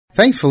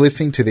Thanks for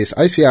listening to this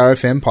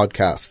OCRFM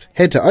podcast.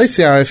 Head to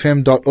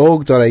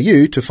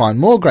ocrfm.org.au to find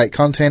more great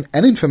content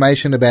and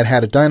information about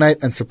how to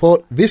donate and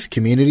support this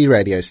community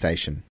radio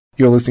station.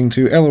 You're listening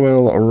to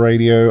LOL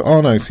Radio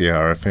on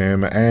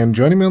OCRFM, and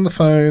joining me on the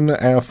phone,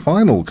 our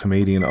final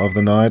comedian of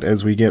the night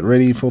as we get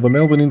ready for the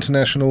Melbourne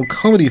International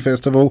Comedy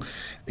Festival.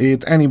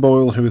 It's Annie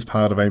Boyle, who is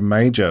part of a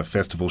major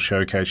festival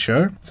showcase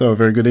show. So a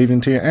very good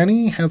evening to you,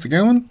 Annie. How's it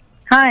going?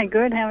 Hi,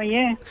 good. How are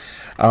you?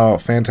 Oh,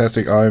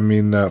 fantastic. I'm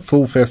in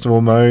full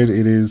festival mode.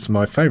 It is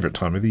my favourite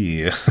time of the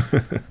year.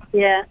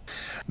 Yeah.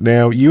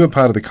 Now, you are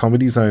part of the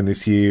Comedy Zone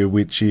this year,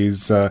 which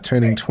is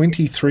turning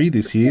 23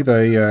 this year.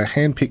 They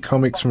handpick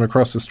comics from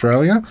across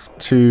Australia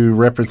to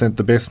represent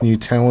the best new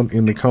talent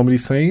in the comedy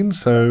scene.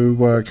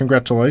 So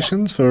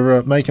congratulations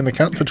for making the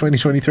cut for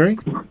 2023.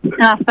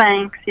 Oh,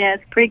 thanks. Yeah,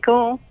 it's pretty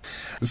cool.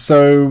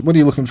 So what are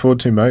you looking forward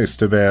to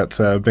most about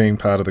being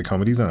part of the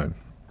Comedy Zone?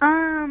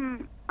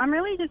 I'm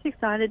really just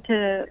excited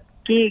to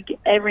gig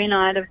every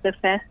night of the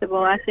festival.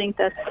 I think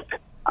that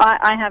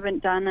I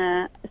haven't done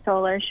a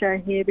solo show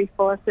here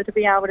before, so to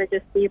be able to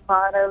just be a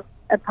part of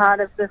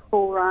the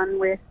full run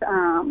with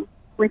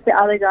the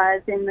other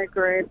guys in the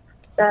group,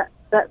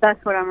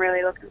 that's what I'm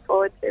really looking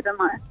forward to the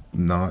most.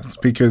 Nice,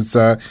 because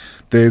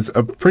there's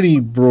a pretty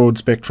broad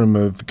spectrum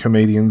of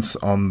comedians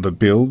on the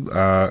bill.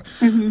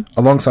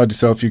 Alongside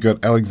yourself, you've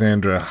got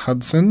Alexandra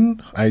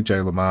Hudson,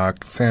 AJ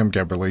Lamarck, Sam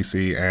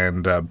Gabrielisi,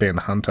 and Ben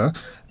Hunter.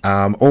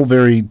 All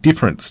very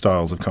different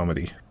styles of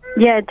comedy.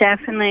 Yeah,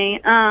 definitely.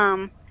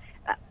 I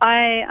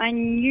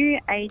knew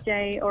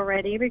AJ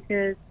already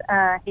because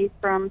he's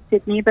from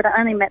Sydney, but I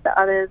only met the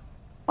others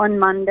on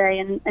Monday,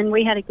 and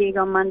we had a gig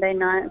on Monday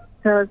night,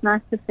 so it was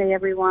nice to see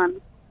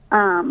everyone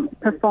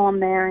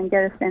perform there and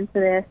get a sense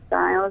of their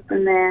styles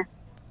and their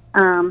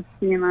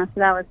humour,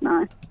 so that was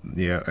nice.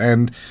 Yeah,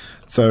 and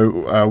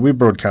so we're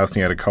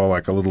broadcasting out of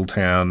Colac, a little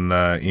town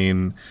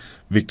in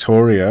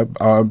Victoria.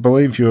 I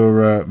believe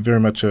you're very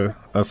much a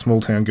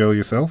small-town girl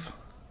yourself?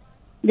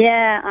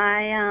 Yeah,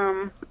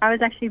 I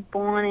was actually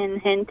born in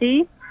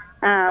Henty,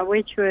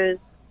 which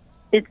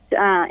it's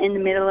in the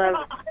middle of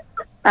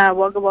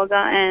Wagga Wagga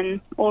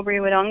and Albury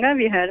Wodonga. Have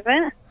you heard of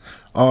it?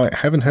 I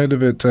haven't heard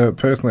of it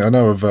personally. I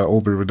know of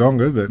Albury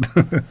Wodonga, but...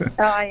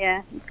 Oh,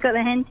 yeah. It's got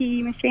the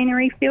Henty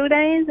Machinery Field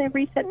Days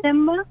every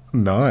September.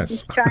 Nice.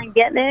 Just try and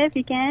get there if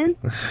you can,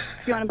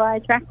 if you want to buy a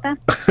tractor.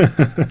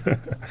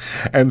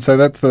 And so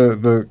that's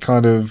the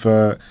kind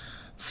of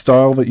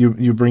style that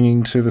you're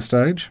bringing to the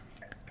stage?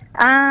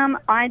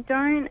 I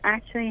don't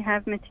actually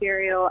have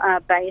material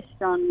based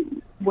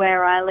on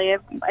where I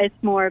live. It's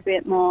a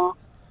bit more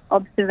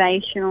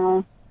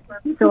observational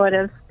sort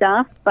of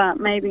stuff, but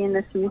maybe in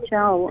the future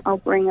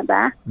I'll bring it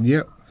back.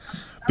 Yep.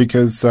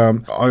 Because I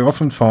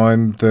often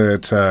find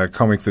that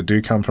comics that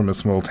do come from a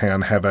small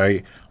town have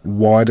a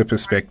wider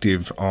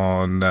perspective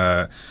on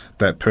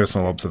that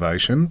personal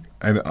observation.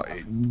 And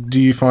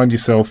do you find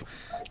yourself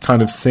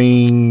kind of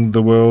seeing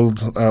the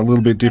world a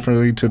little bit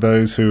differently to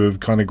those who have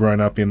kind of grown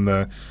up in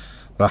the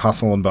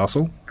hustle and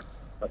bustle?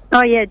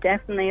 Oh yeah,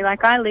 definitely.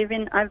 Like I've lived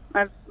in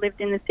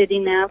the city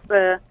now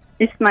this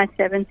is my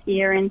 7th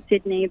year in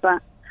Sydney,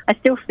 but I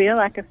still feel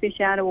like a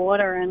fish out of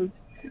water and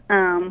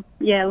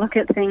look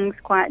at things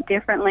quite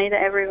differently to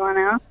everyone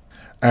else.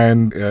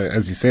 And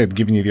as you said,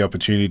 giving you the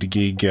opportunity to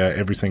gig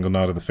every single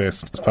night of the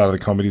fest as part of the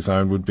Comedy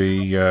Zone would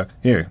be, is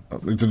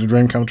it a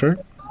dream come true?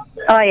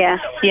 Oh yeah,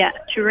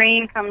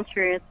 dream come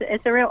true.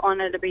 It's a real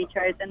honour to be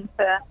chosen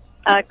for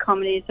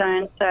Comedy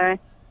Zone, so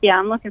yeah,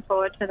 I'm looking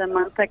forward to the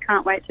month. I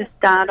can't wait to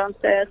start on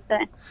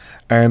Thursday.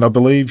 And I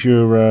believe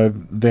you're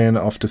then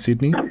off to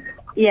Sydney?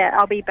 Yeah,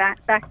 I'll be back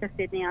to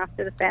Sydney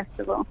after the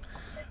festival.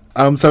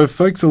 So if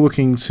folks are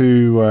looking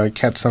to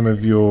catch some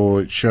of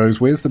your shows,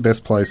 where's the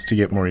best place to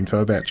get more info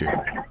about you?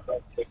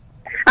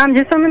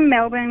 Just on the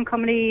Melbourne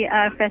Comedy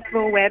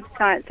Festival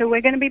website. So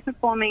we're going to be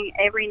performing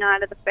every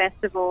night of the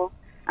festival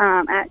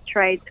at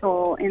Trades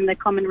Hall in the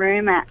Common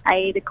Room at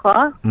 8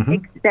 o'clock,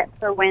 except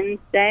for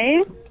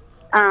Wednesdays.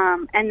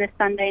 And the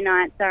Sunday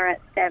nights are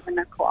at 7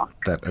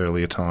 o'clock. That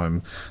earlier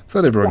time,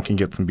 so that everyone can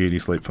get some beauty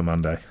sleep for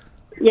Monday.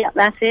 Yeah,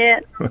 that's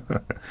it.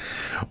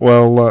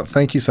 Well,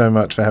 thank you so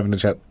much for having a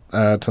chat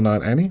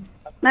tonight, Annie.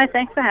 No,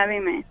 thanks for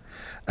having me.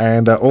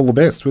 And all the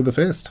best with the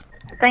fest.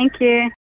 Thank you.